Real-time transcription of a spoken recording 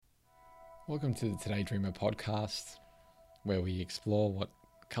Welcome to the Today Dreamer podcast, where we explore what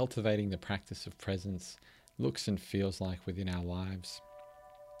cultivating the practice of presence looks and feels like within our lives,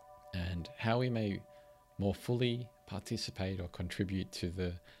 and how we may more fully participate or contribute to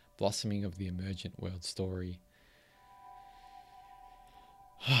the blossoming of the emergent world story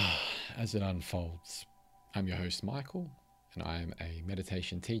as it unfolds. I'm your host, Michael, and I am a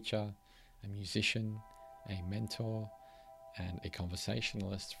meditation teacher, a musician, a mentor, and a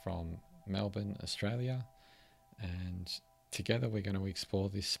conversationalist from Melbourne, Australia. And together we're going to explore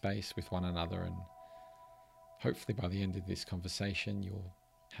this space with one another, and hopefully by the end of this conversation you'll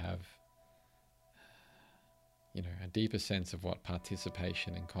have a deeper sense of what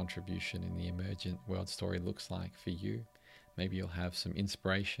participation and contribution in the emergent world story looks like for you. Maybe you'll have some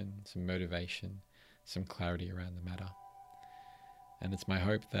inspiration, some motivation, some clarity around the matter. And it's my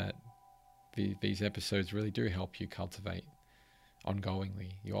hope that these episodes really do help you cultivate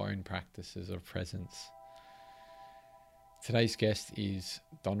ongoingly your own practices of presence. Today's guest is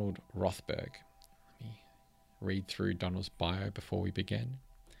Donald Rothberg. Let me read through Donald's bio before we begin.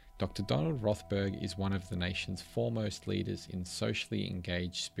 Dr. Donald Rothberg is one of the nation's foremost leaders in socially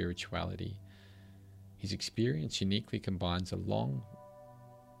engaged spirituality. His experience uniquely combines a long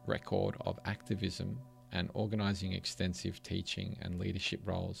record of activism and organizing extensive teaching and leadership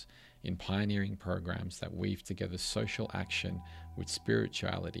roles in pioneering programs that weave together social action with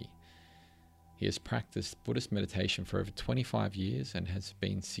spirituality. He has practiced Buddhist meditation for over 25 years and has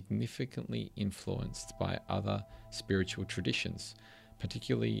been significantly influenced by other spiritual traditions,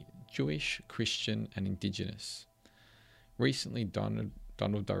 particularly Jewish, Christian, and Indigenous. Recently, Donald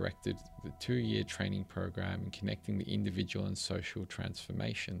directed the 2-year training program in connecting the individual and social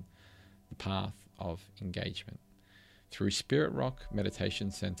transformation, the path of engagement, through Spirit Rock Meditation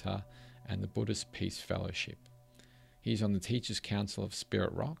Center and the Buddhist Peace Fellowship. He is on the Teachers Council of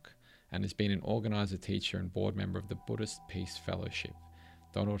Spirit Rock and has been an organizer, teacher, and board member of the Buddhist Peace Fellowship.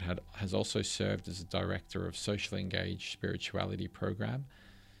 Donald has also served as a director of Socially Engaged Spirituality Program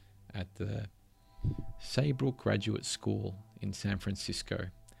at the Saybrook Graduate School in San Francisco.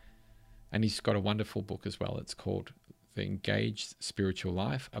 And he's got a wonderful book as well. It's called The Engaged Spiritual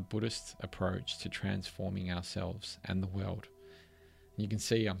Life, a Buddhist Approach to Transforming Ourselves and the World. And you can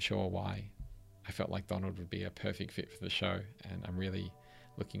see, I'm sure, why I felt like Donald would be a perfect fit for the show, and I'm really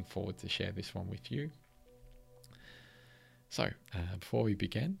looking forward to share this one with you. So before we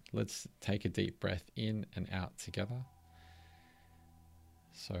begin, let's take a deep breath in and out together.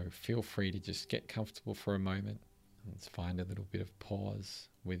 So feel free to just get comfortable for a moment. Let's find a little bit of pause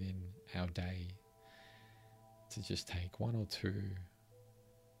within our day to just take 1 or 2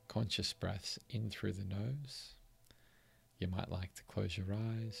 conscious breaths in through the nose. You might like to close your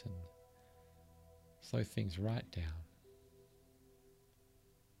eyes and slow things right down.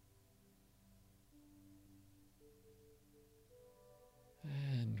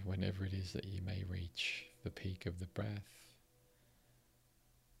 And whenever it is that you may reach the peak of the breath,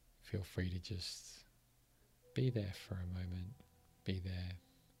 feel free to just be there for a moment, be there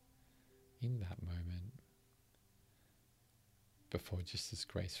in that moment, before just as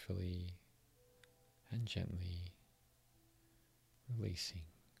gracefully and gently releasing.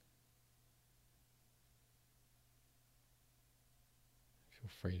 Feel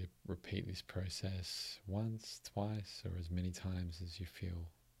free to repeat this process once, twice, or as many times as you feel,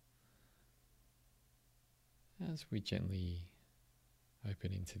 as we gently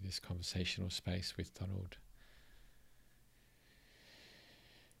open into this conversational space with Donald.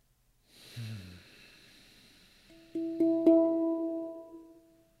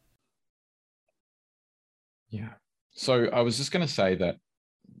 Yeah. So I was just going to say that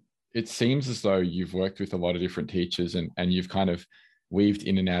it seems as though you've worked with a lot of different teachers and you've kind of weaved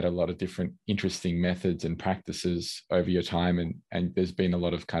in and out a lot of different interesting methods and practices over your time. And there's been a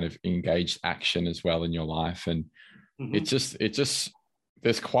lot of kind of engaged action as well in your life. And it just,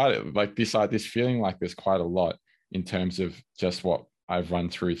 there's quite this feeling like there's quite a lot in terms of just what I've run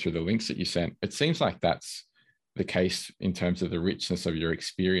through the links that you sent. It seems like that's the case in terms of the richness of your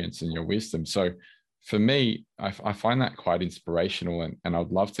experience and your wisdom. So for me, I find that quite inspirational, and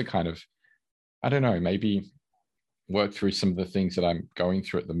I'd love to kind of, I don't know, maybe work through some of the things that I'm going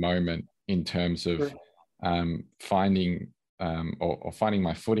through at the moment in terms of finding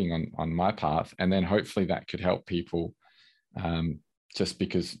my footing on my path, and then hopefully that could help people, just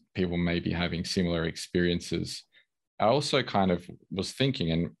because people may be having similar experiences. I also kind of was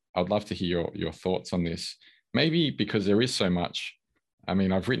thinking, and I'd love to hear your thoughts on this, maybe because there is so much. I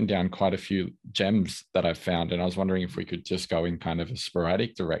mean, I've written down quite a few gems that I've found, and I was wondering if we could just go in kind of a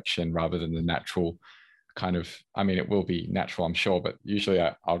sporadic direction rather than the natural kind of, I mean, it will be natural, I'm sure, but usually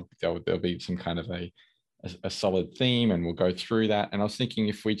there'll be some kind of a solid theme, and we'll go through that. And I was thinking,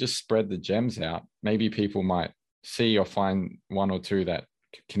 if we just spread the gems out, maybe people might see or find one or two that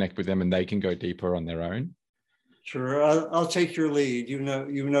connect with them, and they can go deeper on their own. Sure, I'll take your lead. You know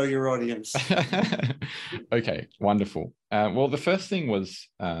your audience. Okay, wonderful. Well, the first thing was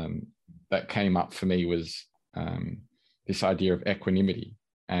that came up for me was this idea of equanimity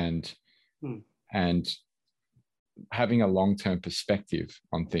and and having a long-term perspective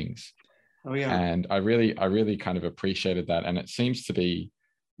on things. Oh yeah. And I really kind of appreciated that, and it seems to be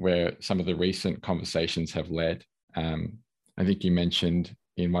where some of the recent conversations have led. I think you mentioned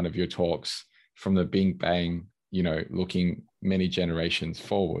in one of your talks from the Big Bang, looking many generations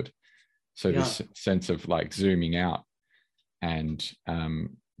forward. So yeah. This sense of like zooming out, and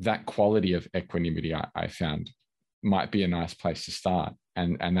that quality of equanimity I found might be a nice place to start,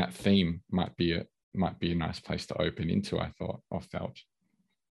 and that theme might be a nice place to open into, I thought or felt.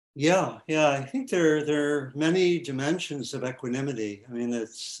 Yeah, I think there are many dimensions of equanimity. I mean,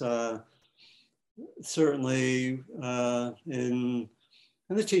 it's certainly in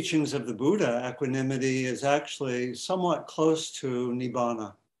the teachings of the Buddha, equanimity is actually somewhat close to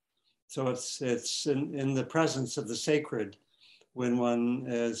nibbana. So it's in the presence of the sacred when one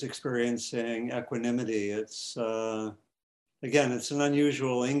is experiencing equanimity. It's again, it's an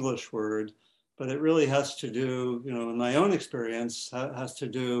unusual English word, but it really has to do, in my own experience, has to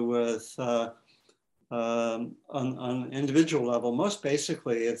do with on an individual level. Most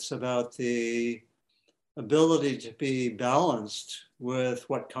basically, it's about the ability to be balanced with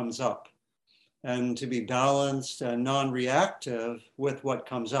what comes up, and to be balanced and non-reactive with what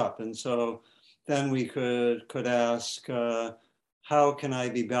comes up. And so then we could ask, how can I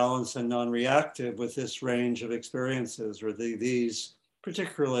be balanced and non-reactive with this range of experiences, or these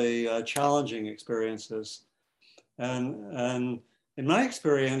particularly challenging experiences? And in my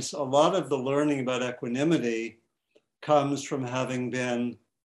experience, a lot of the learning about equanimity comes from having been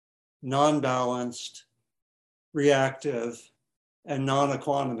non-balanced, reactive, and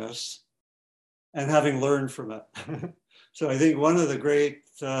non-equanimous, and having learned from it. So I think one of the great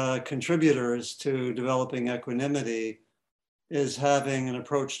contributors to developing equanimity is having an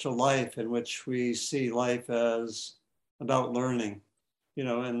approach to life in which we see life as about learning.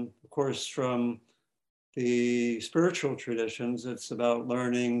 And of course, from the spiritual traditions, it's about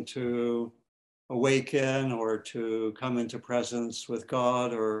learning to awaken or to come into presence with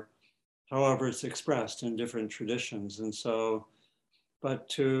God, or however it's expressed in different traditions. And so, but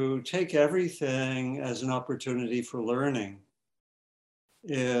to take everything as an opportunity for learning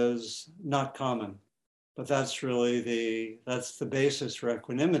is not common. But that's really that's the basis for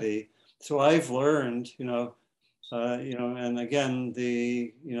equanimity. So I've learned, and again,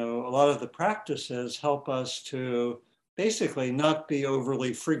 a lot of the practices help us to basically not be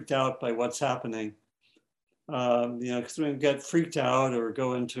overly freaked out by what's happening. Because when we get freaked out or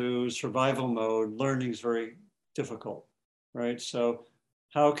go into survival mode, learning is very difficult, right? So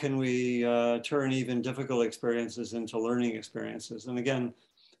how can we turn even difficult experiences into learning experiences? And again,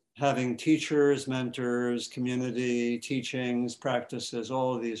 having teachers, mentors, community, teachings, practices,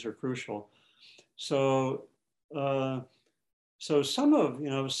 all of these are crucial. So, some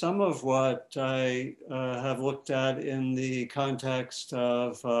of what I have looked at in the context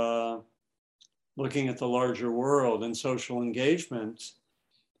of looking at the larger world and social engagement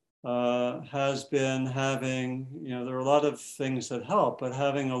has been having, there are a lot of things that help, but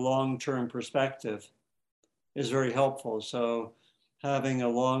having a long-term perspective is very helpful. So having a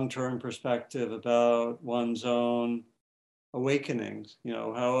long-term perspective about one's own awakenings,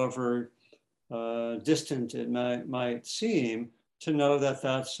 however distant it might seem, to know that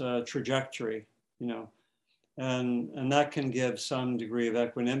that's a trajectory, and that can give some degree of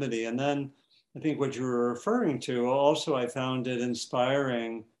equanimity. And then I think what you were referring to, also I found it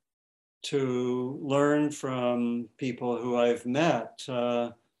inspiring to learn from people who I've met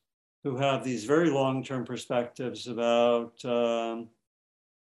who have these very long-term perspectives about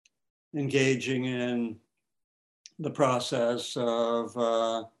engaging in the process of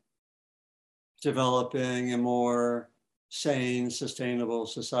developing a more sane, sustainable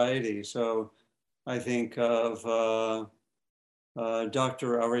society. So I think of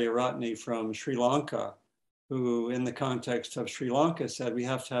Dr. Ariyaratne from Sri Lanka, who in the context of Sri Lanka said we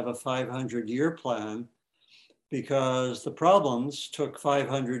have to have a 500-year plan because the problems took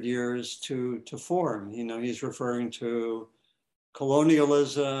 500 years to form. He's referring to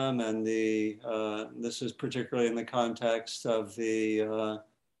colonialism and this is particularly in the context of the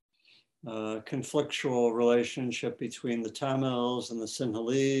conflictual relationship between the Tamils and the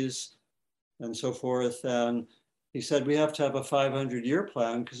Sinhalese, and so forth. And he said, we have to have a 500-year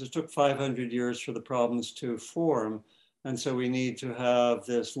plan because it took 500 years for the problems to form. And so we need to have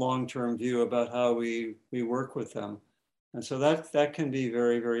this long-term view about how we work with them. And so that can be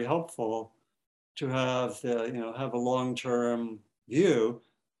very, very helpful to have have a long-term view.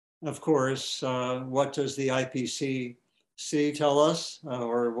 Of course, what does the IPCC tell us,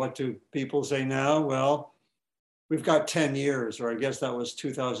 or what do people say now? Well, we've got 10 years, or I guess that was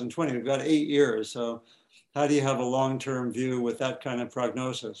 2020. We've got 8 years. So how do you have a long-term view with that kind of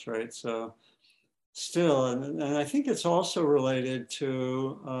prognosis, right? So still, and I think it's also related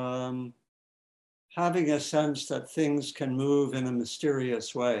to having a sense that things can move in a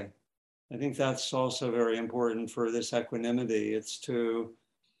mysterious way. I think that's also very important for this equanimity. It's to,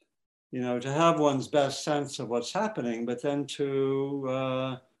 to have one's best sense of what's happening, but then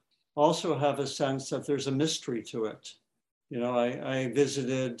to also have a sense that there's a mystery to it. I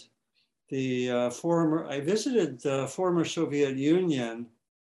visited the former Soviet Union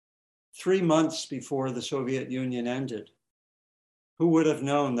 3 months before the Soviet Union ended. Who would have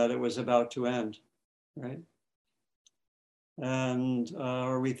known that it was about to end, right? And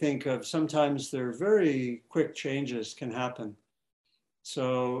or we think of sometimes there are very quick changes can happen.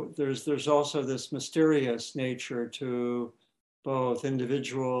 So there's also this mysterious nature to both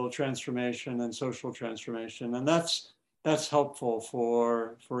individual transformation and social transformation, and that's helpful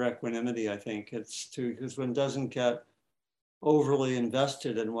for equanimity. I think it's because one doesn't get overly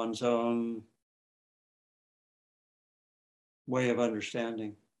invested in one's own way of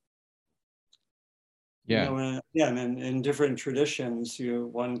understanding. Yeah. And in different traditions,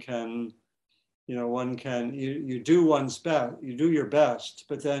 one can do one's best, you do your best,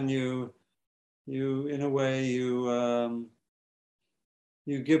 but then you in a way you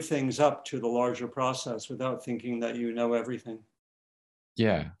give things up to the larger process without thinking that you know everything.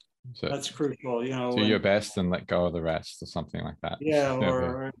 Yeah. So that's crucial, do your best and let go of the rest, or something like that. Yeah,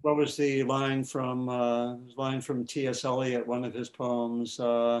 or what was the line from T.S. Eliot, one of his poems?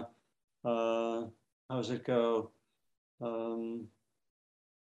 How does it go?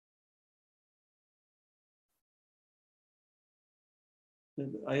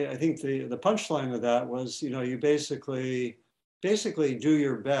 I think the punchline of that was, you basically do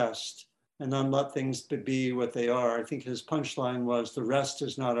your best and then let things be what they are. I think his punchline was, the rest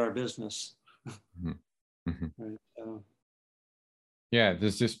is not our business. Mm-hmm. Mm-hmm. Right, so. Yeah,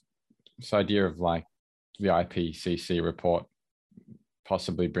 there's this idea of like the IPCC report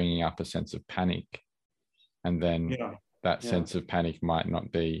possibly bringing up a sense of panic, and then that sense of panic might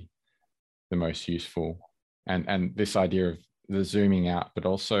not be the most useful. And this idea of the zooming out, but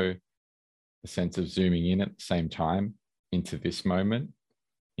also the sense of zooming in at the same time into this moment,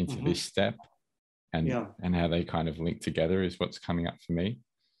 into this step, and how they kind of link together is what's coming up for me.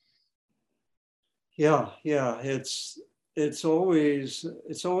 Yeah, it's always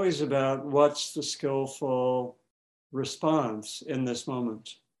about what's the skillful response in this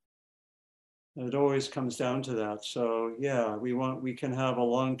moment. It always comes down to that. So yeah, we can have a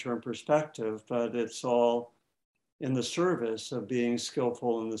long-term perspective, but it's all in the service of being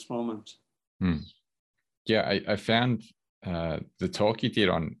skillful in this moment. Yeah, I found the talk you did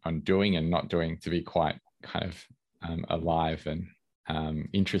on doing and not doing to be quite kind of alive and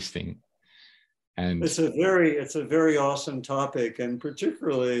interesting. And it's a very awesome topic, and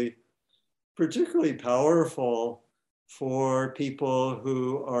particularly powerful for people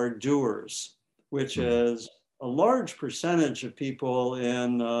who are doers, which is a large percentage of people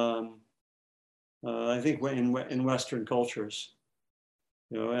in I think in Western cultures,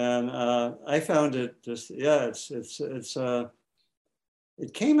 and I found it just it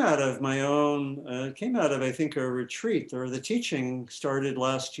came out of my own it came out of, I think, a retreat, or the teaching started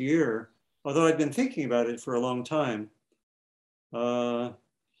last year, although I'd been thinking about it for a long time.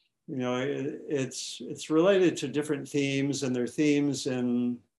 It's related to different themes, and there are themes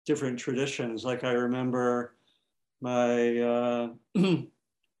in different traditions. Like I remember my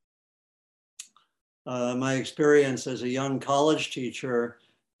my experience as a young college teacher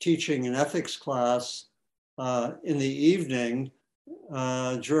teaching an ethics class in the evening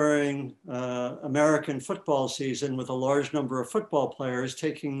during American football season, with a large number of football players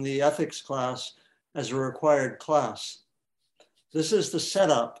taking the ethics class as a required class. This is the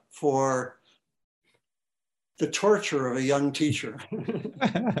setup for the torture of a young teacher.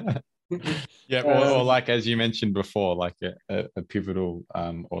 Yeah, or like, as you mentioned before, like a pivotal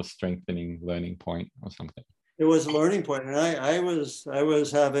or strengthening learning point or something. It was a learning point, and I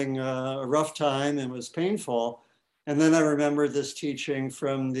was having a rough time, and it was painful. And then I remembered this teaching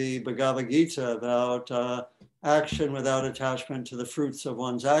from the Bhagavad Gita about action without attachment to the fruits of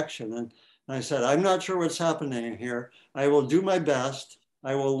one's action. And I said, I'm not sure what's happening here. I will do my best.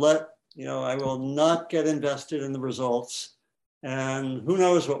 I will I will not get invested in the results. And who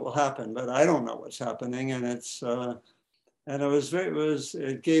knows what will happen, but I don't know what's happening. And it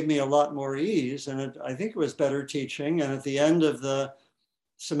gave me a lot more ease. And I think it was better teaching. And at the end of the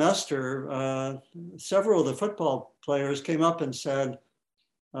semester, several of the football players came up and said,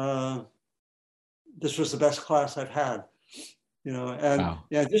 this was the best class I've had. And Wow.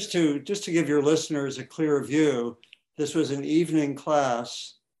 yeah, just to give your listeners a clear view, this was an evening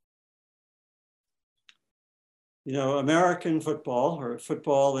class. American football, or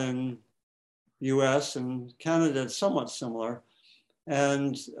football in US and Canada, is somewhat similar.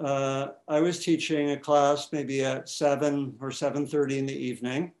 And I was teaching a class maybe at 7 or 7:30 in the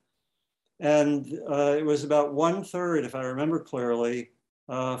evening. And it was about 1/3, if I remember clearly,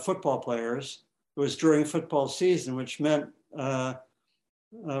 football players. It was during football season, which meant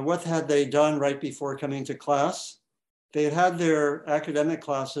what had they done right before coming to class? They had their academic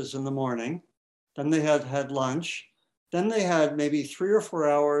classes in the morning. Then they had lunch. Then they had maybe 3 or 4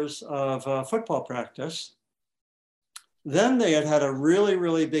 hours of football practice. Then they had a really,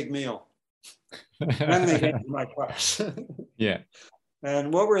 really big meal. Then they came to my class. Yeah.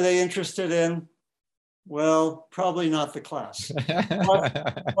 And what were they interested in? Well, probably not the class.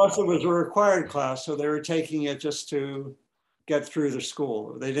 Plus it was a required class, so they were taking it just to get through the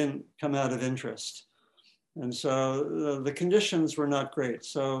school. They didn't come out of interest. And so the conditions were not great.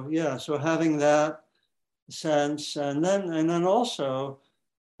 So yeah, so having that sense, and then also,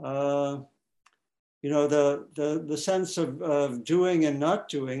 the sense of doing and not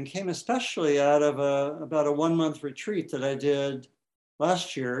doing came especially out of about a 1-month retreat that I did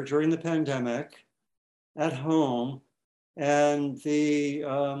last year during the pandemic at home. And the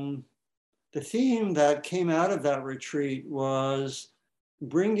theme that came out of that retreat was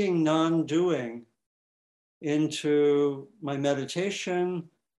bringing non-doing into my meditation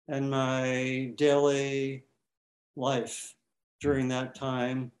and my daily life during that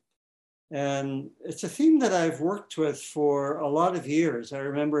time. And it's a theme that I've worked with for a lot of years. I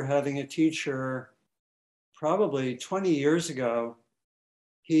remember having a teacher probably 20 years ago.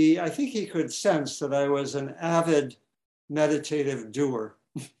 I think he could sense that I was an avid meditative doer.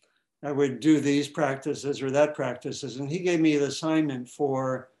 I would do these practices or that practices. And he gave me the assignment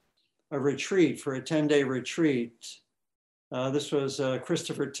for a retreat, for a 10-day retreat. This was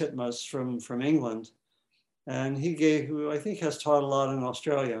Christopher Titmuss from England. And who I think has taught a lot in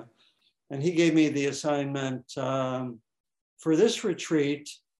Australia. And he gave me the assignment for this retreat,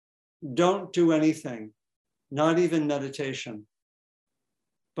 don't do anything, not even meditation.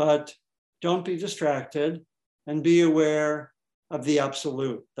 But don't be distracted and be aware of the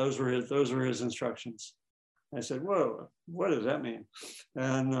absolute. Those were his instructions. I said, whoa, what does that mean?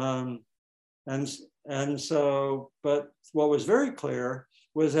 And so, but what was very clear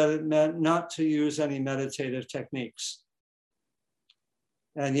was that it meant not to use any meditative techniques,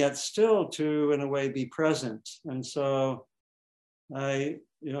 and yet still to, in a way, be present. And so this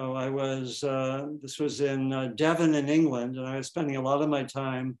was in Devon in England, and I was spending a lot of my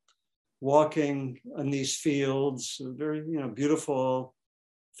time walking in these fields, very, beautiful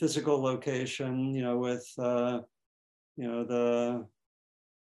physical location, with,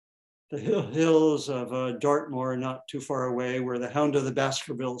 the hills of Dartmoor, not too far away, where The Hound of the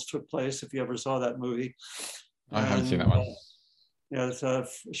Baskervilles took place, if you ever saw that movie. I haven't seen that one. It's a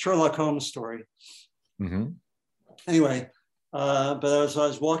Sherlock Holmes story. Mm-hmm. Anyway, but as I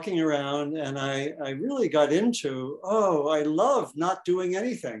was walking around, and I really got into, I love not doing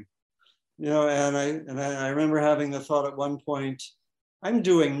anything, and I remember having the thought at one point, I'm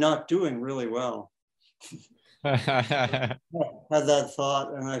doing not doing really well. Had that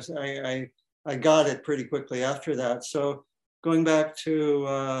thought, and I got it pretty quickly after that. So going back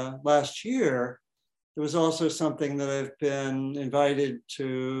to last year, there was also something that I've been invited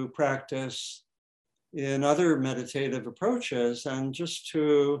to practice in other meditative approaches, and just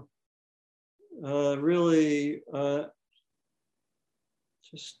to really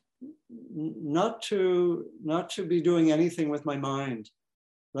just not to be doing anything with my mind,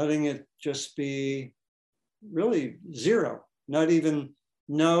 letting it just be really zero, not even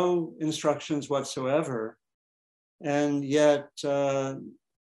no instructions whatsoever. And yet,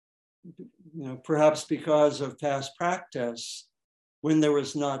 perhaps because of past practice, when there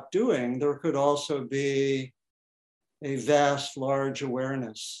was not doing, there could also be a vast, large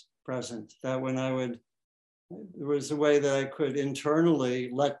awareness present, that when there was a way that I could internally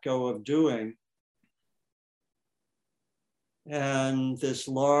let go of doing, and this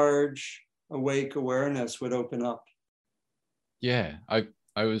large awake awareness would open up. Yeah,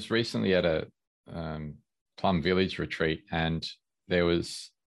 I was recently at a Plum Village retreat, and there was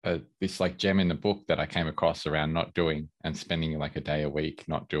this like gem in the book that I came across around not doing and spending like a day a week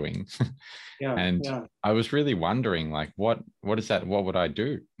not doing. Yeah, And yeah. I was really wondering, like, what is that? What would I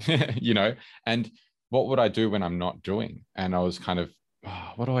do? You know, and what would I do when I'm not doing? And I was kind of,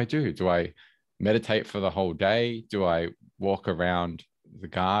 oh, what do I do? Do I meditate for the whole day? Do I walk around the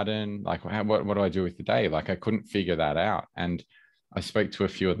garden? Like, what do I do with the day? Like, I couldn't figure that out. And I spoke to a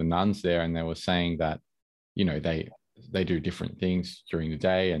few of the nuns there, and they were saying that, you know, they do different things during the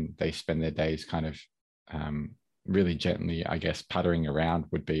day, and they spend their days kind of really gently, I guess, puttering around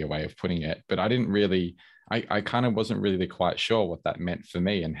would be a way of putting it. But I didn't really, I kind of wasn't really quite sure what that meant for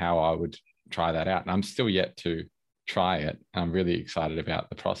me and how I would try that out. And I'm still yet to try it. I'm really excited about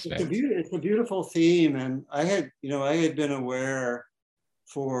the prospect. It's a beautiful theme. And I had been aware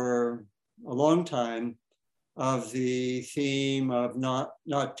for a long time of the theme of not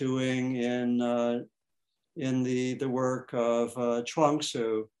doing in the work of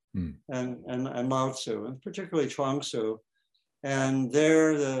Chuang-Tzu and Lao Tzu, and particularly Chuang-Tzu. And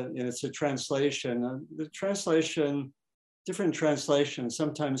there, it's a translation. The translation, different translations,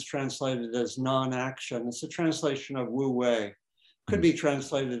 sometimes translated as non-action. It's a translation of Wu Wei. Could be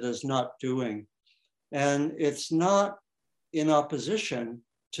translated as not doing. And it's not in opposition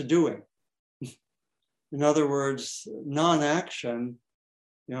to doing. In other words, non-action,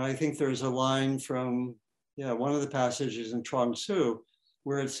 I think there's a line from one of the passages in Chuang-Tzu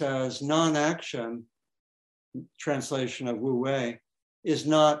where it says non-action, translation of Wu Wei, is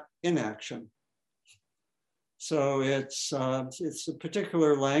not inaction. So it's a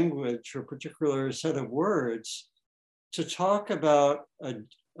particular language or particular set of words to talk about a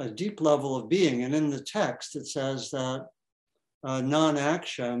deep level of being. And in the text, it says that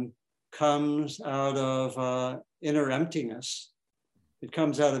non-action comes out of inner emptiness. It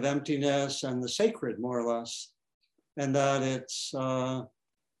comes out of emptiness and the sacred, more or less, and that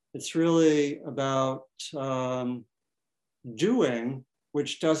it's really about doing,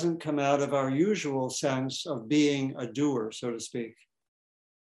 which doesn't come out of our usual sense of being a doer, so to speak.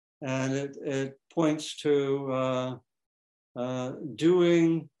 And it points to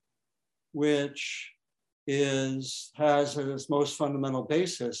doing, which has at its most fundamental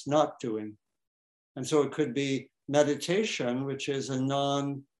basis not doing. And so it could be meditation, which is a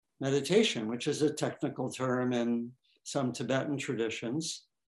non-meditation, which is a technical term in some Tibetan traditions.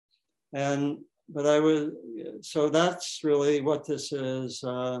 So that's really what this is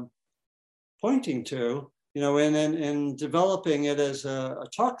pointing to. In developing it as a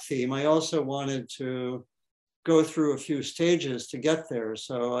talk theme, I also wanted to go through a few stages to get there.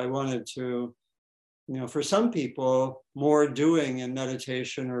 So I wanted to, for some people, more doing in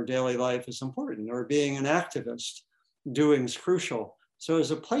meditation or daily life is important, or being an activist, doing is crucial. So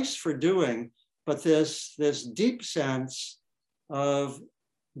there's a place for doing, but this deep sense of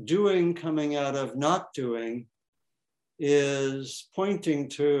doing coming out of not doing is pointing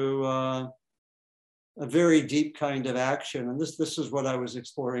to a very deep kind of action. And this is what I was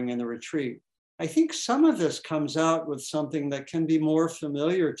exploring in the retreat. I think some of this comes out with something that can be more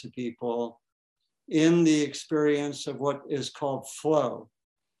familiar to people in the experience of what is called flow,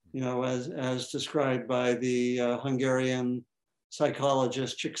 as described by the Hungarian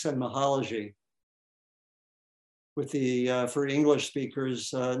psychologist Csikszentmihalyi, with the, for English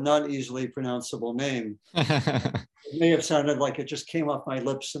speakers, not easily pronounceable name. It may have sounded like it just came off my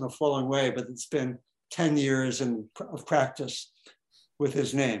lips in a flowing way, but it's been 10 years of practice with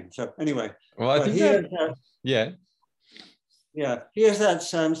his name. So anyway, well, I think he has that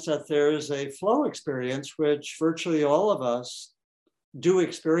sense that there is a flow experience, which virtually all of us do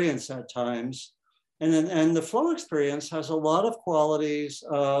experience at times. And the flow experience has a lot of qualities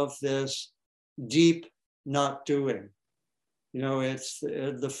of this deep not doing. It's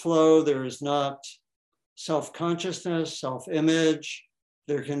the flow, there is not self-consciousness, self-image.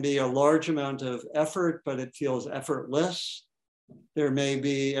 There can be a large amount of effort, but it feels effortless.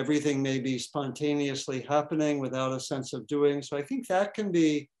 Everything may be spontaneously happening without a sense of doing. So I think that can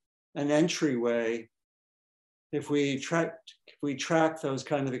be an entryway if we track those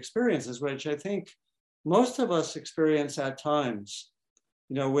kind of experiences, which I think most of us experience at times.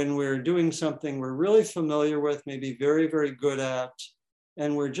 When we're doing something we're really familiar with, maybe very, very good at,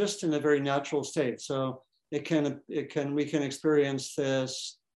 and we're just in a very natural state. So we can experience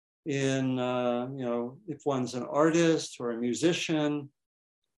this in, if one's an artist or a musician,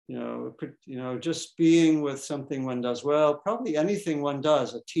 just being with something one does well, probably anything one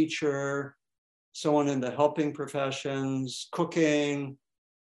does, a teacher, someone in the helping professions, cooking,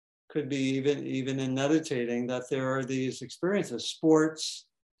 could be even in meditating, that there are these experiences, sports,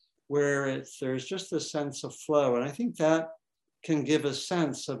 where there's just a sense of flow. And I think that can give a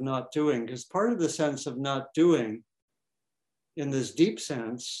sense of not doing, because part of the sense of not doing in this deep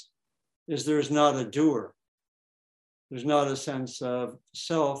sense is there's not a doer. There's not a sense of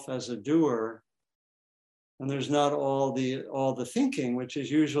self as a doer. And there's not all the thinking, which is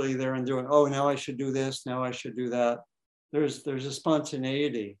usually there and doing, oh, now I should do this, now I should do that. There's a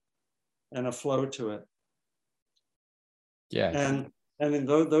spontaneity and a flow to it. Yeah. And in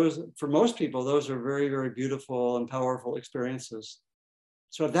those, for most people, those are very, very beautiful and powerful experiences.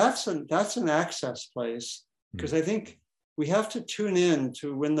 So that's an access place, because I think we have to tune in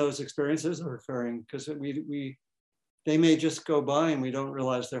to when those experiences are occurring, because they may just go by and we don't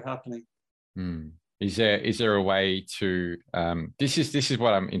realize they're happening. Is there a way to this is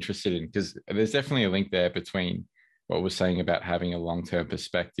what I'm interested in, because there's definitely a link there between what we're saying about having a long-term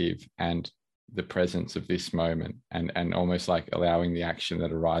perspective and the presence of this moment, and almost like allowing the action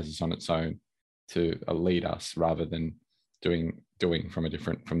that arises on its own to lead us, rather than doing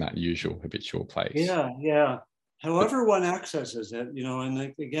from that usual habitual place. Yeah. However one accesses it,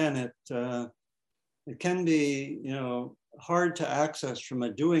 and again, it can be, hard to access from a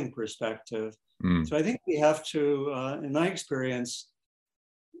doing perspective. So I think we have to, in my experience,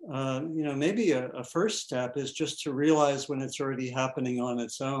 maybe a first step is just to realize when it's already happening on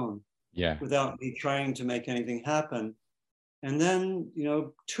its own, without me trying to make anything happen. And then,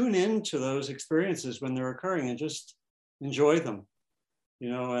 tune into those experiences when they're occurring and just enjoy them,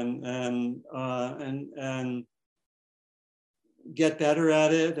 and get better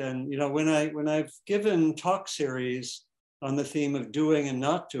at it. And, when I've given talk series on the theme of doing and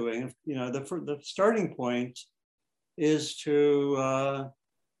not doing, the starting point is to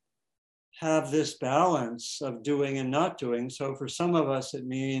have this balance of doing and not doing. So for some of us, it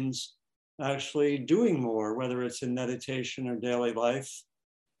means actually doing more, whether it's in meditation or daily life.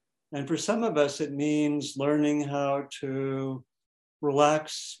 And for some of us, it means learning how to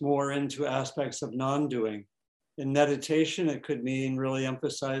relax more into aspects of non-doing. In meditation, it could mean really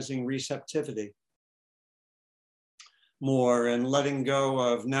emphasizing receptivity more and letting go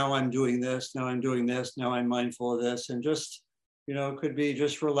of, now I'm doing this, now I'm doing this, now I'm mindful of this. And just, it could be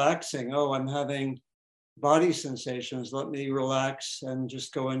just relaxing. Oh, I'm having body sensations. Let me relax and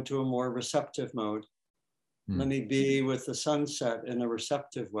just go into a more receptive mode. Let me be with the sunset in a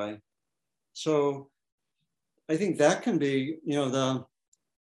receptive way. So I think that can be, the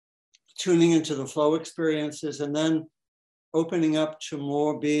tuning into the flow experiences, and then opening up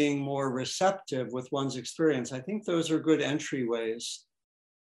to being more receptive with one's experience. I think those are good entryways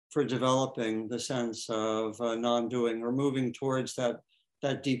for developing the sense of non-doing, or moving towards that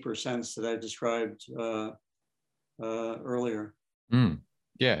deeper sense that I described earlier.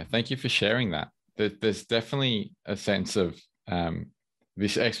 Yeah, thank you for sharing that. There's definitely a sense of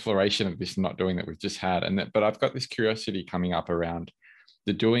this exploration of this not doing that we've just had, but I've got this curiosity coming up around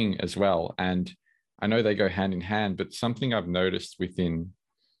the doing as well. And I know they go hand in hand, but something I've noticed within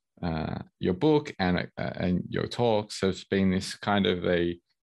your book and your talks has been this kind of a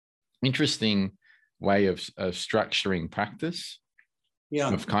interesting way of structuring practice.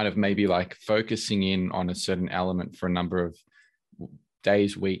 Of kind of maybe like focusing in on a certain element for a number of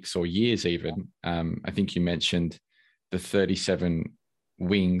days, weeks, or years even. I think you mentioned the 37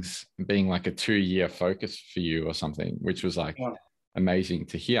 wings being like a 2-year focus for you or something, which was like amazing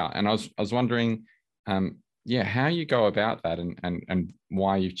to hear. And I was wondering, how you go about that, and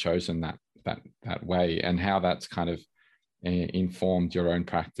why you've chosen that way, and how that's kind of informed your own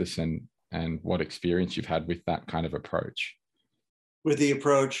practice, and what experience you've had with that kind of approach. With the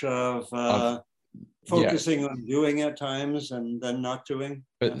approach of focusing on doing at times and then not doing.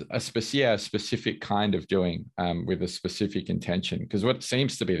 But a specific kind of doing with a specific intention. Because what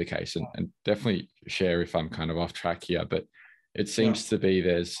seems to be the case, and definitely share if I'm kind of off track here, but it seems to be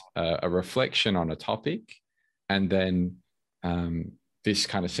there's a reflection on a topic, and then this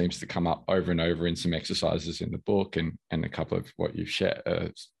kind of seems to come up over and over in some exercises in the book, and a couple of what you've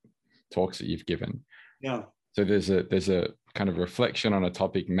shared, talks that you've given. So there's a kind of reflection on a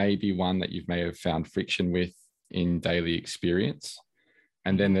topic, maybe one that you may have found friction with in daily experience.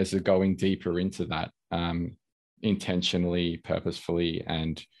 And then there's a going deeper into that intentionally, purposefully,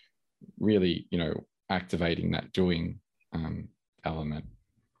 and really, activating that doing element.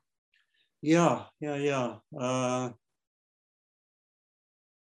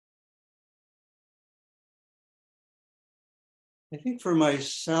 I think for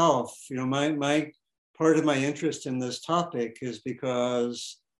myself, my part of my interest in this topic is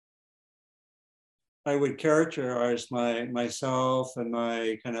because I would characterize myself and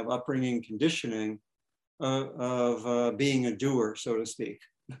my kind of upbringing conditioning of being a doer, so to speak.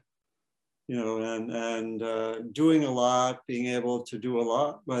 You know, and doing a lot, being able to do a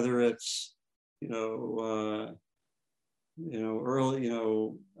lot, whether it's, early,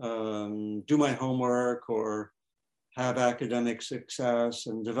 do my homework or have academic success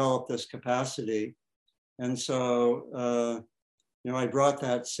and develop this capacity. And so, I brought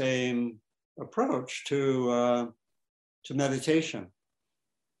that same approach to meditation.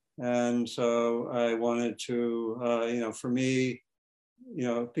 And so I wanted to, for me,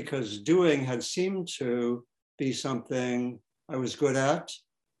 because doing had seemed to be something I was good at,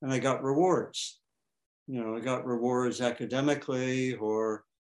 and I got rewards. I got rewards academically or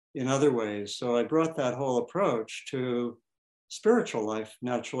in other ways. So I brought that whole approach to spiritual life,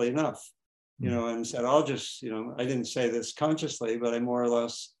 naturally enough, and said, I'll just, I didn't say this consciously, but I more or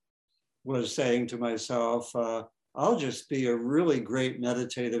less was saying to myself, I'll just be a really great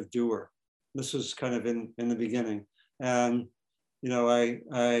meditative doer. This was kind of in the beginning. And,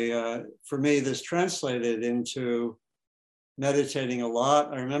 for me, this translated into meditating a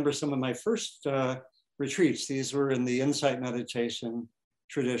lot. I remember some of my first retreats. These were in the Insight Meditation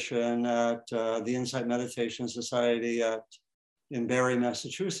tradition at the Insight Meditation Society in Barre,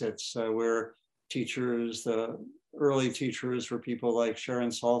 Massachusetts, where the early teachers were people like Sharon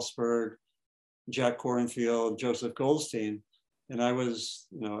Salzberg, Jack Kornfield, Joseph Goldstein. And I was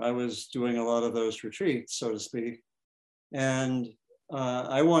doing a lot of those retreats, so to speak. And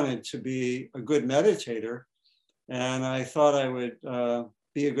I wanted to be a good meditator. And I thought I would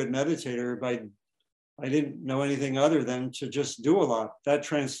be a good meditator I didn't know anything other than to just do a lot. That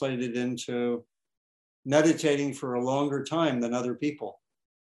translated into meditating for a longer time than other people,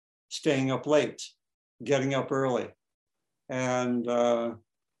 staying up late, getting up early. And,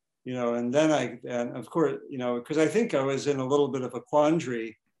 and then and of course, because I think I was in a little bit of a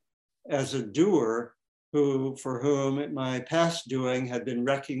quandary as a doer for whom my past doing had been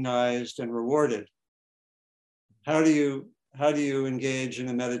recognized and rewarded. How do you engage in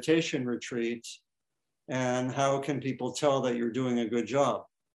a meditation retreat, and how can people tell that you're doing a good job?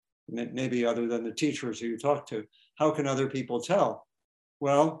 Maybe other than the teachers who you talk to, how can other people tell?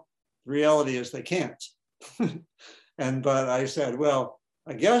 Well, the reality is they can't. But I said, well,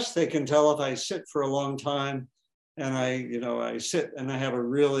 I guess they can tell if I sit for a long time, and I sit and I have a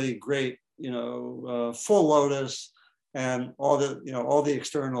really great, full lotus, and all the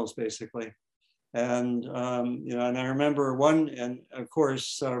externals basically. And and I remember and of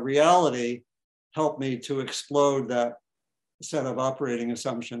course reality helped me to explode that set of operating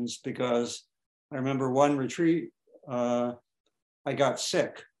assumptions, because I remember one retreat I got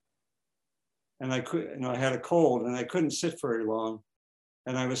sick, and I had a cold, and I couldn't sit very long,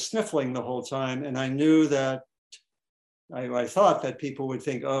 and I was sniffling the whole time, and I knew that I thought that people would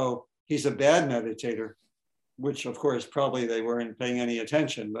think, oh, he's a bad meditator, which of course probably they weren't paying any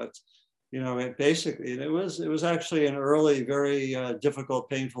attention, but it was actually an early, very difficult,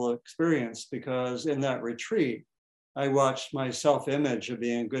 painful experience, because in that retreat, I watched my self-image of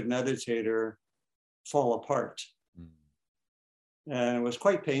being a good meditator fall apart. And it was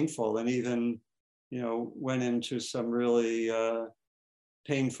quite painful, and even, went into some really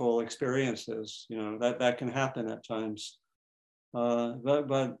painful experiences. That can happen at times.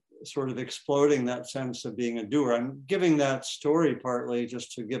 But sort of exploding that sense of being a doer. I'm giving that story partly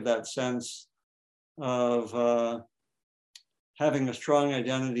just to give that sense of having a strong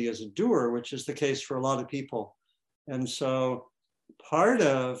identity as a doer, which is the case for a lot of people. And so part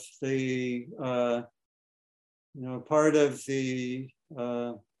of the, I'm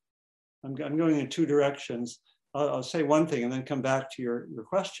going in two directions. I'll say one thing and then come back to your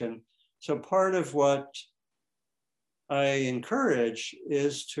question. So part of what I encourage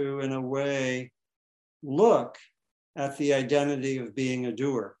is to, in a way, look at the identity of being a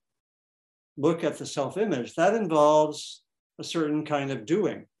doer. Look at the self-image. That involves a certain kind of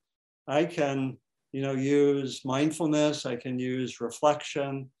doing. I can, use mindfulness. I can use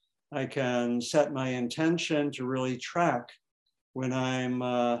reflection. I can set my intention to really track when I'm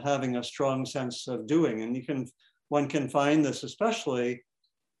having a strong sense of doing. And one can find this especially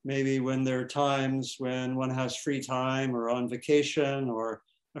maybe when there are times when one has free time or on vacation or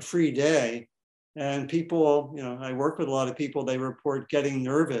a free day. And people, I work with a lot of people, they report getting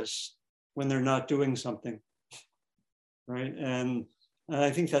nervous when they're not doing something, right? And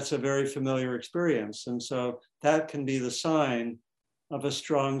I think that's a very familiar experience. And so that can be the sign of a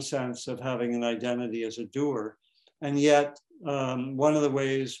strong sense of having an identity as a doer. And yet, one of the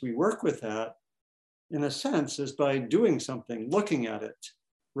ways we work with that, in a sense, is by doing something, looking at it,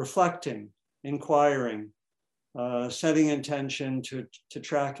 reflecting, inquiring, setting intention to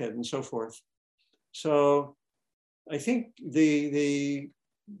track it, and so forth. So I think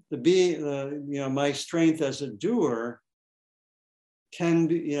my strength as a doer can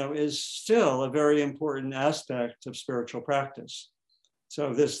be, is still a very important aspect of spiritual practice.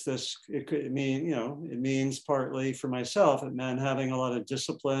 So it could mean, it means partly for myself, it meant having a lot of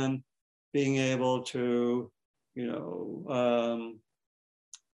discipline, being able to,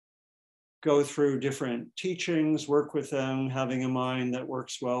 go through different teachings, work with them, having a mind that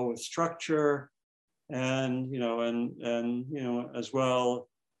works well with structure, and as well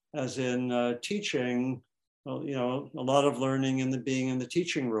as in teaching, a lot of learning in being in the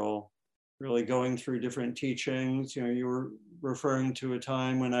teaching role, really going through different teachings. You were referring to a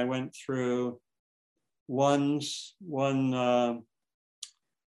time when I went through one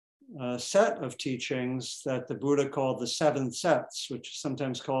set of teachings that the Buddha called the 7 sets, which is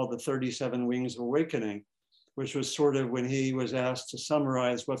sometimes called the 37 Wings of Awakening, which was sort of when he was asked to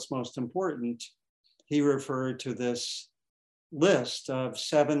summarize what's most important, he referred to this list of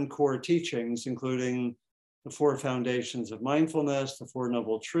 7 core teachings, including the 4 foundations of mindfulness, the 4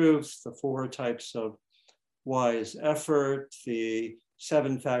 noble truths, the 4 types of wise effort, the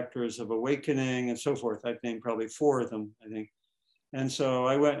 7 factors of awakening, and so forth. I've named probably 4 of them, I think. And so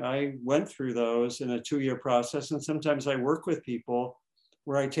I went through those in a 2-year process, and sometimes I work with people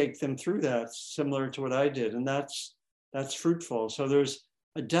where I take them through that, similar to what I did, and that's fruitful. So there's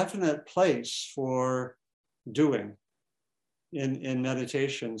a definite place for doing in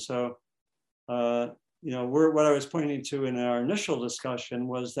meditation. So what I was pointing to in our initial discussion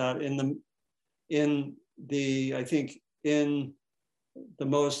was that in the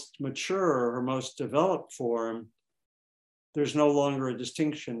most mature or most developed form, there's no longer a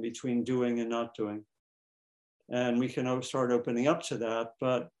distinction between doing and not doing. And we can start opening up to that,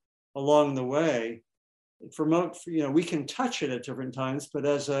 but along the way, we can touch it at different times, but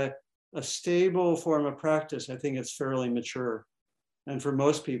as a stable form of practice, I think it's fairly mature. And for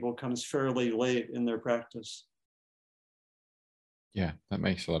most people, comes fairly late in their practice. Yeah, that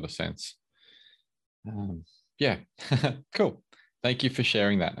makes a lot of sense. Yeah, cool. Thank you for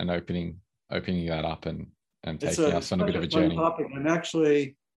sharing that and opening that up and taking us on a bit of a journey. Topic. I'm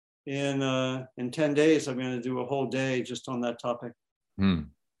actually in 10 days, I'm going to do a whole day just on that topic,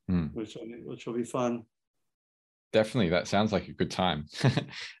 which will be fun. Definitely, that sounds like a good time.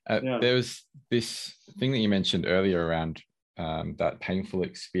 There was this thing that you mentioned earlier around that painful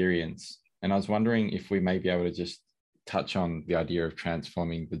experience, and I was wondering if we may be able to just touch on the idea of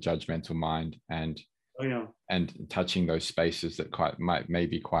transforming the judgmental mind and touching those spaces that may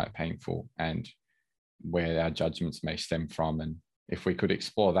be quite painful and where our judgments may stem from. And if we could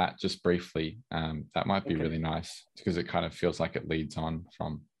explore that just briefly, that might be really nice, because it kind of feels like it leads on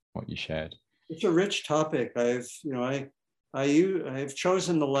from what you shared. It's a rich topic. I've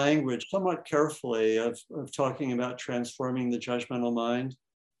chosen the language somewhat carefully of talking about transforming the judgmental mind,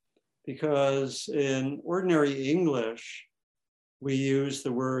 because in ordinary English, we use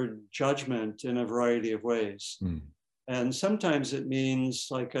the word judgment in a variety of ways. And sometimes it means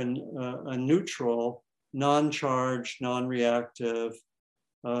like a neutral, non-charged, non-reactive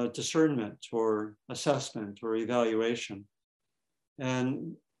discernment or assessment or evaluation.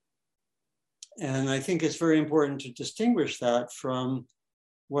 And I think it's very important to distinguish that from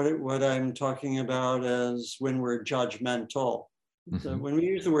what I'm talking about as when we're judgmental. So when we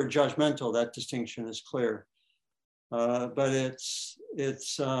use the word judgmental, that distinction is clear. But it's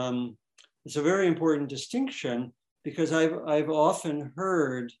a very important distinction, because I've often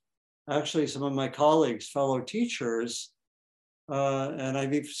heard, actually, some of my colleagues, fellow teachers, and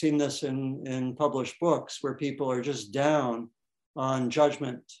I've seen this in published books, where people are just down on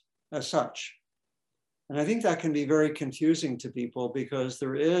judgment as such. And I think that can be very confusing to people, because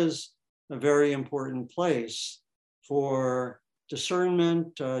there is a very important place for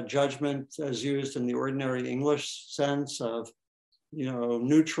discernment, judgment as used in the ordinary English sense of,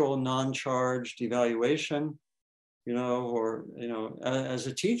 neutral, non-charged evaluation. As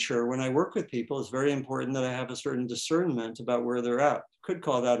a teacher, when I work with people, it's very important that I have a certain discernment about where they're at. Could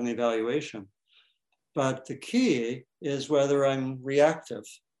call that an evaluation. But the key is whether I'm reactive.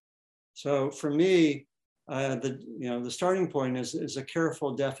 So for me, the starting point is a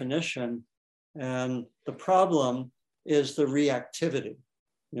careful definition, and the problem is the reactivity.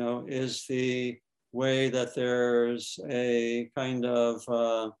 Is the way that there's a kind of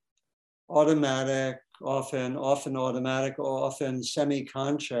automatic, often automatic, often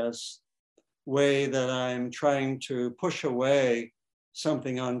semi-conscious way that I'm trying to push away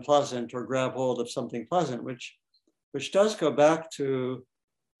something unpleasant or grab hold of something pleasant, which does go back to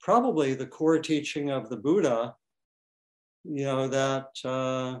probably the core teaching of the Buddha, that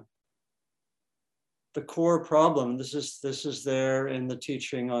the core problem, this is there in the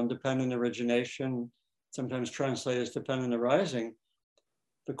teaching on dependent origination, sometimes translated as dependent arising.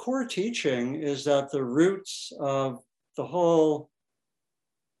 The core teaching is that the roots of the whole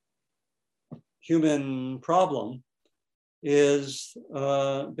human problem is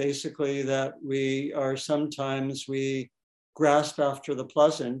basically that we grasp after the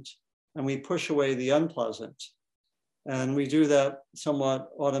pleasant and we push away the unpleasant. And we do that somewhat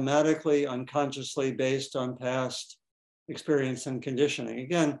automatically, unconsciously, based on past experience and conditioning.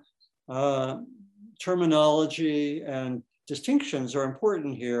 Again, terminology and distinctions are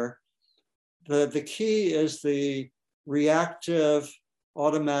important here. The key is the reactive,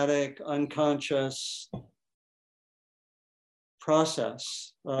 automatic, unconscious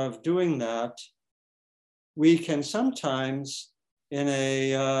process of doing that. We can sometimes, in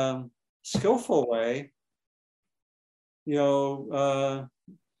a skillful way,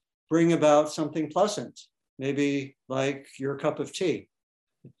 bring about something pleasant, maybe like your cup of tea,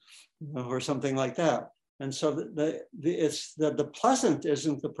 or something like that. And so it's that the pleasant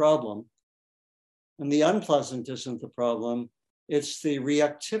isn't the problem, and the unpleasant isn't the problem. It's the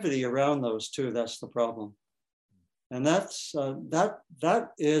reactivity around those two that's the problem. And that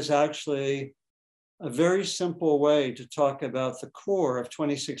is actually a very simple way to talk about the core of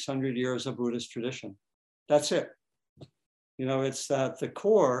 2,600 years of Buddhist tradition. That's it. It's that the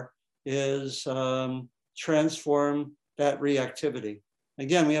core is transform that reactivity.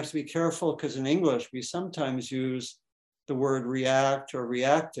 Again, we have to be careful because in English, we sometimes use the word react or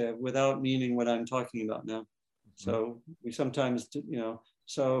reactive without meaning what I'm talking about now. So we sometimes,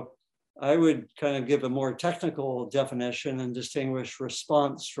 so I would kind of give a more technical definition and distinguish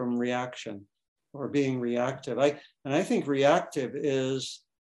response from reaction or being reactive. I think reactive is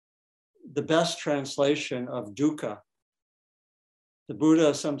the best translation of dukkha. The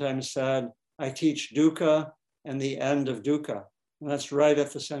Buddha sometimes said, I teach dukkha and the end of dukkha. And that's right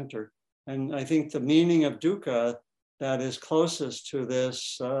at the center. And I think the meaning of dukkha that is closest to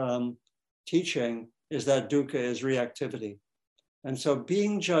this teaching is that dukkha is reactivity. And so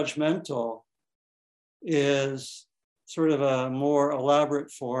being judgmental is sort of a more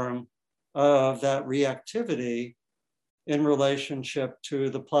elaborate form of that reactivity in relationship to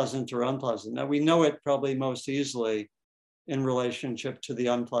the pleasant or unpleasant. Now we know it probably most easily in relationship to the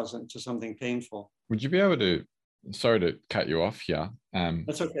unpleasant, to something painful. Would you be able to, sorry to cut you off here.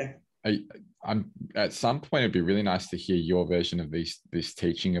 That's okay. I'm at some point, it'd be really nice to hear your version of this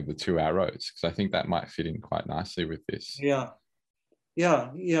teaching of the two arrows, because I think that might fit in quite nicely with this. Yeah,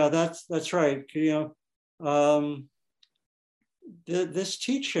 that's right. This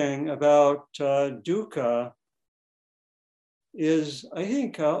teaching about dukkha is, I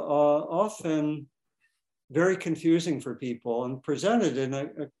think, often very confusing for people and presented in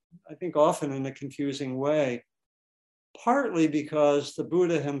I think often in a confusing way, partly because the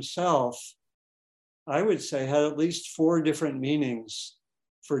Buddha himself, I would say, had at least 4 different meanings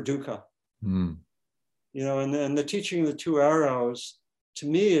for dukkha. And the teaching of the two arrows, to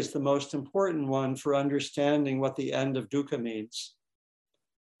me, is the most important one for understanding what the end of dukkha means.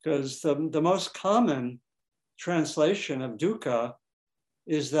 Because the most common translation of dukkha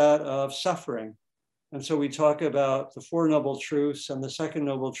is that of suffering. And so we talk about the 4 noble truths, and the second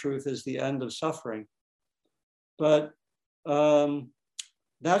noble truth is the end of suffering. But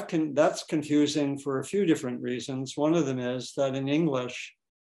that's confusing for a few different reasons. One of them is that in English,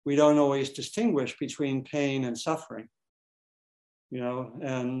 we don't always distinguish between pain and suffering,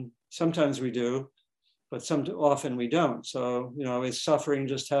 and sometimes we do, but often we don't. So, is suffering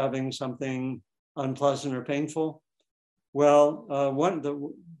just having something unpleasant or painful? Well,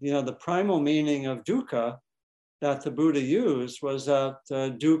 the primal meaning of dukkha that the Buddha used was that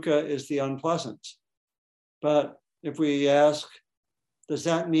dukkha is the unpleasant. But if we ask, does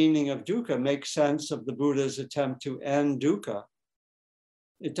that meaning of dukkha make sense of the Buddha's attempt to end dukkha?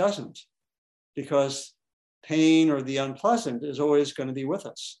 It doesn't, because pain or the unpleasant is always going to be with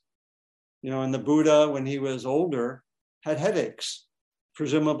us. And the Buddha, when he was older, had headaches,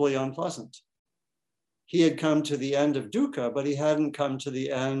 presumably unpleasant. He had come to the end of dukkha, but he hadn't come to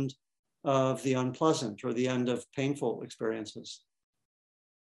the end of the unpleasant or the end of painful experiences.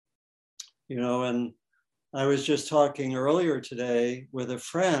 And I was just talking earlier today with a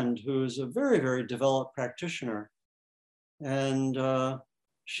friend who's a very, very developed practitioner. And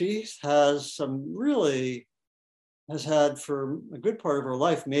she has had for a good part of her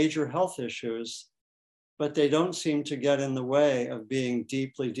life major health issues, but they don't seem to get in the way of being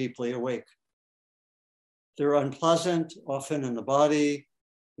deeply, deeply awake. They're unpleasant, often in the body,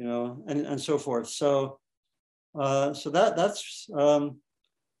 and so forth. So so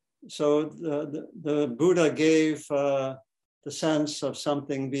the Buddha gave the sense of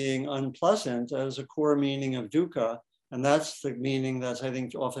something being unpleasant as a core meaning of dukkha. And that's the meaning that's, I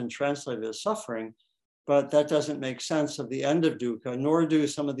think, often translated as suffering. But that doesn't make sense of the end of dukkha, nor do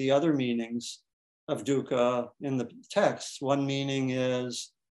some of the other meanings of dukkha in the text. One meaning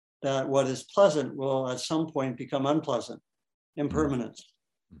is that what is pleasant will at some point become unpleasant, impermanent.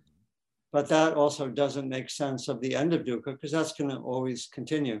 But that also doesn't make sense of the end of dukkha, because that's going to always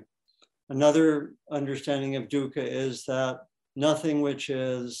continue. Another understanding of dukkha is that nothing which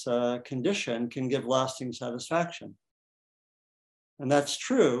is conditioned can give lasting satisfaction. And that's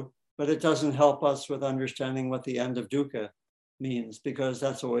true, but it doesn't help us with understanding what the end of dukkha means, because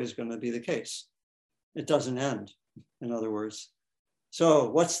that's always going to be the case. It doesn't end, in other words.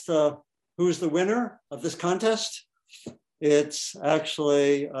 So who's the winner of this contest? It's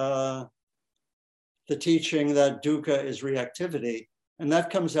actually the teaching that dukkha is reactivity. And that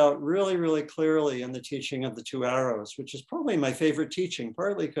comes out really, really clearly in the teaching of the two arrows, which is probably my favorite teaching,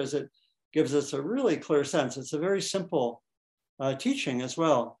 partly because it gives us a really clear sense. It's a very simple teaching as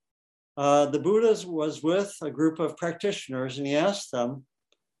well. The Buddha was with a group of practitioners, and he asked them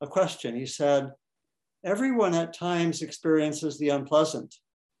a question. He said, everyone at times experiences the unpleasant.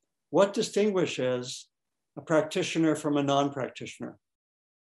 What distinguishes a practitioner from a non-practitioner?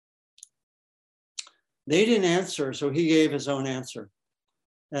 They didn't answer, so he gave his own answer.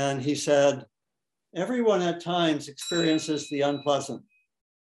 And he said, everyone at times experiences the unpleasant.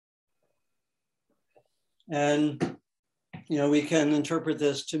 And, we can interpret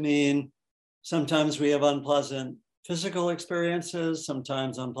this to mean sometimes we have unpleasant physical experiences,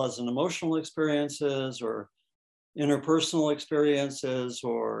 sometimes unpleasant emotional experiences, or interpersonal experiences,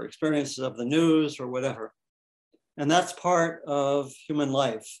 or experiences of the news, or whatever. And that's part of human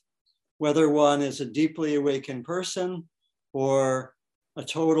life. Whether one is a deeply awakened person or a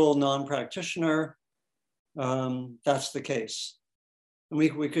total non-practitioner, that's the case. And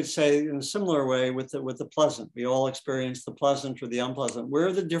we could say in a similar way with the pleasant. We all experience the pleasant or the unpleasant.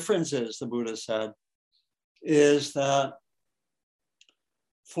 Where the difference is, the Buddha said, is that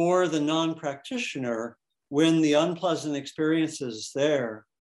for the non-practitioner, when the unpleasant experience is there,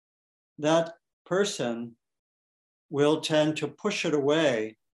 that person will tend to push it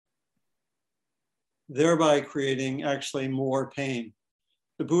away, thereby creating actually more pain.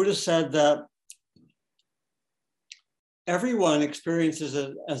 The Buddha said that everyone experiences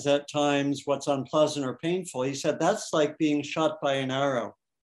it as at times what's unpleasant or painful. He said that's like being shot by an arrow.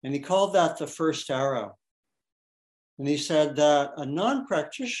 And he called that the first arrow. And he said that a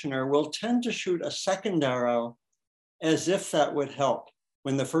non-practitioner will tend to shoot a second arrow as if that would help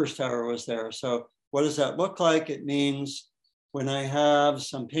when the first arrow is there. So what does that look like? It means when I have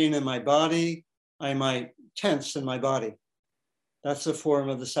some pain in my body, I might tense in my body. That's a form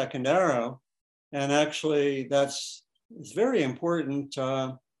of the second arrow. And actually it's very important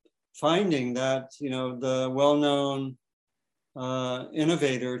finding that, the well-known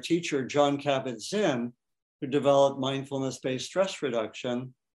innovator, teacher, Jon Kabat-Zinn, who developed mindfulness-based stress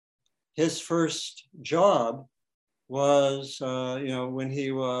reduction, his first job was, when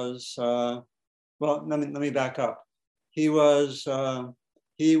he was, well, let me back up. He was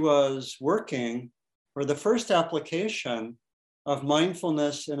working for the first application of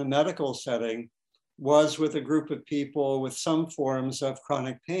mindfulness in a medical setting was with a group of people with some forms of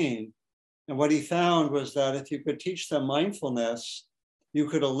chronic pain. And what he found was that if you could teach them mindfulness, you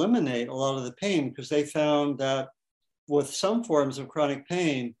could eliminate a lot of the pain, because they found that with some forms of chronic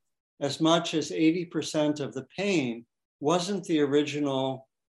pain, as much as 80% of the pain wasn't the original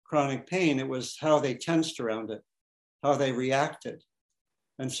chronic pain, it was how they tensed around it, how they reacted.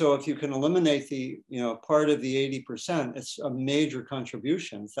 And so if you can eliminate the, part of the 80%, it's a major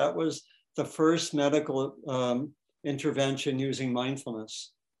contribution. That was the first medical intervention using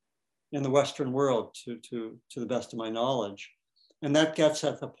mindfulness in the Western world, to the best of my knowledge. And that gets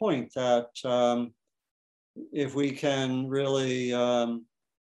at the point that if we can really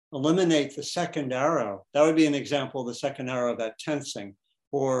eliminate the second arrow, that would be an example of the second arrow, that tensing.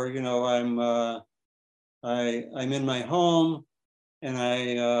 Or, I'm in my home and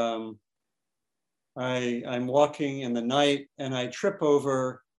I'm walking in the night and I trip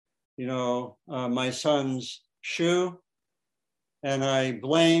over, my son's shoe, and I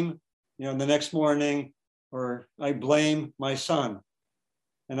blame, the next morning, or I blame my son,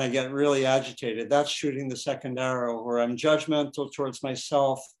 and I get really agitated. That's shooting the second arrow, or I'm judgmental towards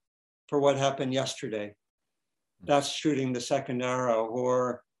myself for what happened yesterday. That's shooting the second arrow.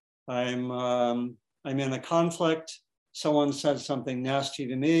 Or I'm in a conflict someone says something nasty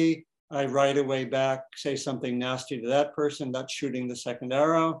to me, I right away back say something nasty to that person. That's shooting the second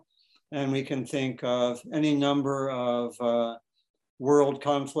arrow. And we can think of any number of world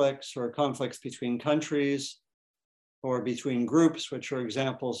conflicts or conflicts between countries or between groups, which are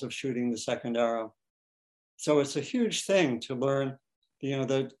examples of shooting the second arrow. So it's a huge thing to learn.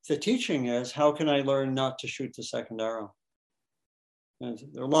 The teaching is, how can I learn not to shoot the second arrow? And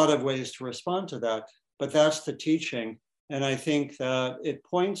there are a lot of ways to respond to that, but that's the teaching. And I think that it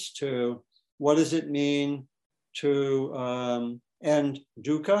points to, what does it mean to end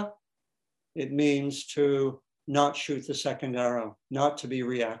dukkha? It means to not shoot the second arrow, not to be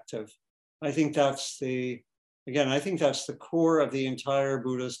reactive. I think that's the core of the entire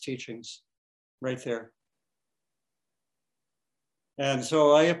Buddha's teachings, right there. And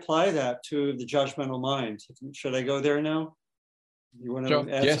so I apply that to the judgmental mind. Should I go there now? You want to sure.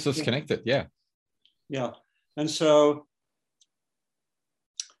 add Yes, something? let's connect it. Yeah. Yeah. And so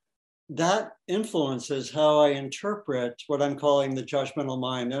that influences how I interpret what I'm calling the judgmental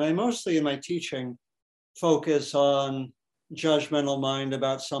mind. And I mostly, in my teaching, focus on judgmental mind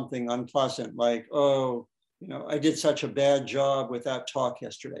about something unpleasant, like, oh, I did such a bad job with that talk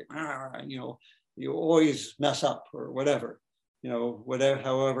yesterday. You always mess up, or whatever,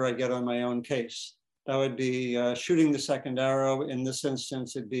 however I get on my own case. That would be shooting the second arrow. In this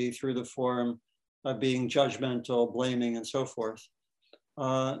instance, it'd be through the form of being judgmental, blaming, and so forth.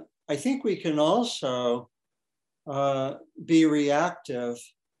 I think we can also be reactive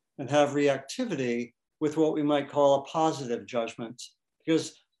and have reactivity with what we might call a positive judgment,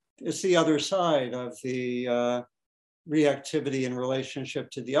 because it's the other side of the reactivity in relationship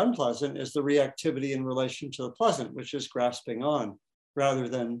to the unpleasant is the reactivity in relation to the pleasant, which is grasping on rather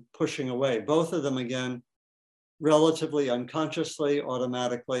than pushing away. Both of them, again, relatively unconsciously,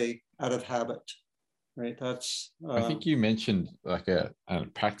 automatically, out of habit, right? That's. I think you mentioned like a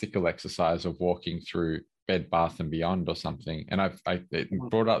practical exercise of walking through Bed Bath and Beyond or something, and it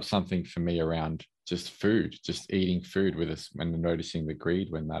brought up something for me around just food, just eating food with us when noticing the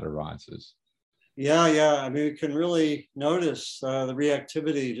greed when that arises. Yeah. I mean, we can really notice the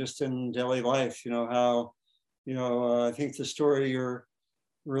reactivity just in daily life. How, I think the story you're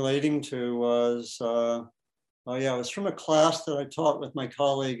relating to was, it was from a class that I taught with my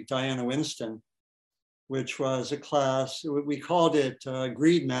colleague Diana Winston, which was a class, we called it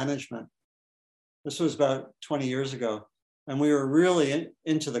greed management. This was about 20 years ago. And we were really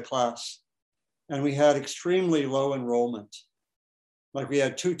into the class. And we had extremely low enrollment. Like we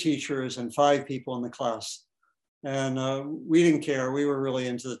had 2 teachers and 5 people in the class. And we didn't care. We were really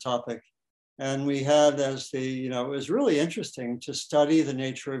into the topic. And we had it was really interesting to study the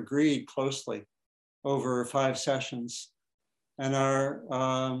nature of greed closely over 5 sessions. And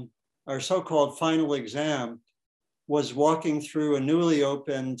our so-called final exam was walking through a newly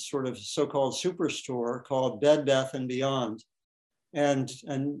opened sort of so-called superstore called Bed Bath and Beyond, and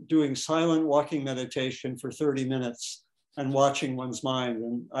doing silent walking meditation for 30 minutes and watching one's mind.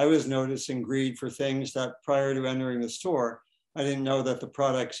 And I was noticing greed for things that prior to entering the store, I didn't know that the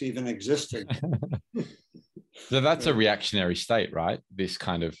products even existed. So that's a reactionary state, right? This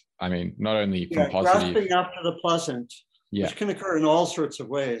kind of, I mean, not only from positive. Grasping after the pleasant, which can occur in all sorts of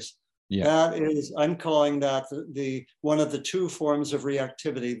ways. Yeah. That is, I'm calling that the one of the 2 forms of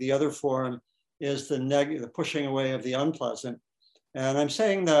reactivity. The other form is the negative, the pushing away of the unpleasant. And I'm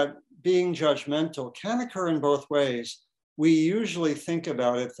saying that being judgmental can occur in both ways. We usually think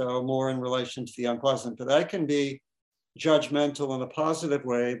about it, though, more in relation to the unpleasant, but I can be judgmental in a positive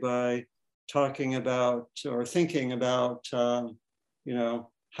way by talking about or thinking about,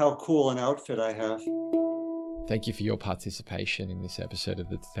 how cool an outfit I have. Thank you for your participation in this episode of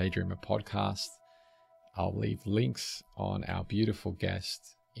the Daydreamer podcast. I'll leave links on our beautiful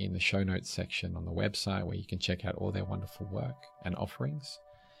guest in the show notes section on the website, where you can check out all their wonderful work and offerings.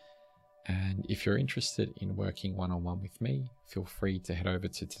 And if you're interested in working one-on-one with me, feel free to head over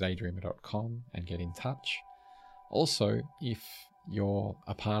to todaydreamer.com and get in touch. Also, if you're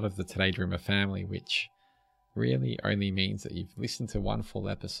a part of the Today Dreamer family, which really only means that you've listened to one full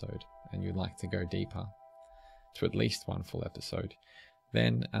episode and you'd like to go deeper to at least one full episode,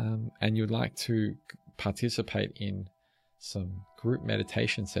 then and you'd like to participate in some group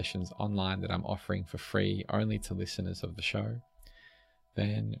meditation sessions online that I'm offering for free only to listeners of the show,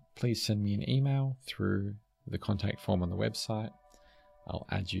 then please send me an email through the contact form on the website. I'll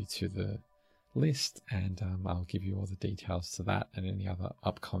add you to the list, and I'll give you all the details to that and any other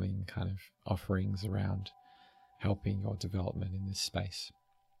upcoming kind of offerings around helping your development in this space.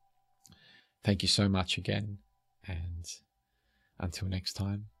 Thank you so much again, and until next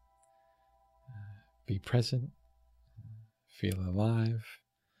time, be present, feel alive,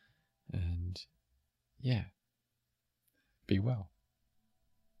 and yeah, be well.